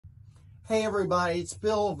Hey everybody, it's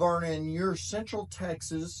Bill Vernon, your Central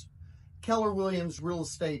Texas Keller Williams real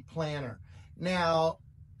estate planner. Now,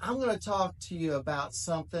 I'm going to talk to you about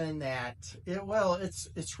something that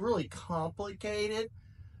it's really complicated,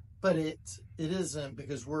 but it isn't,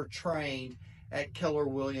 because we're trained at Keller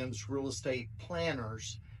Williams real estate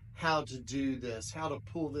planners how to do this, how to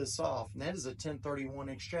pull this off, and that is a 1031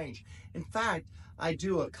 exchange. In fact, I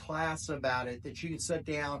do a class about it that you can sit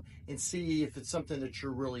down and see if it's something that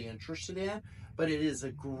you're really interested in. But it is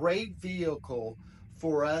a great vehicle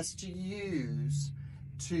for us to use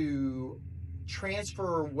to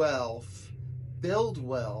transfer wealth, build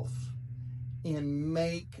wealth, and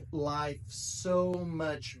make life so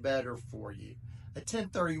much better for you. A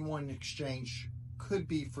 1031 exchange could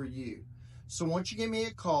be for you. So once you give me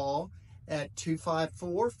a call at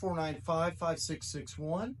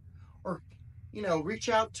 254-495-5661, or reach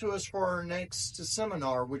out to us for our next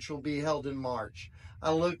seminar, which will be held in March.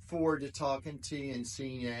 I look forward to talking to you and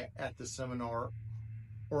seeing you at the seminar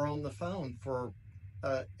or on the phone for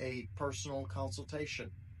a personal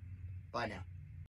consultation. Bye now.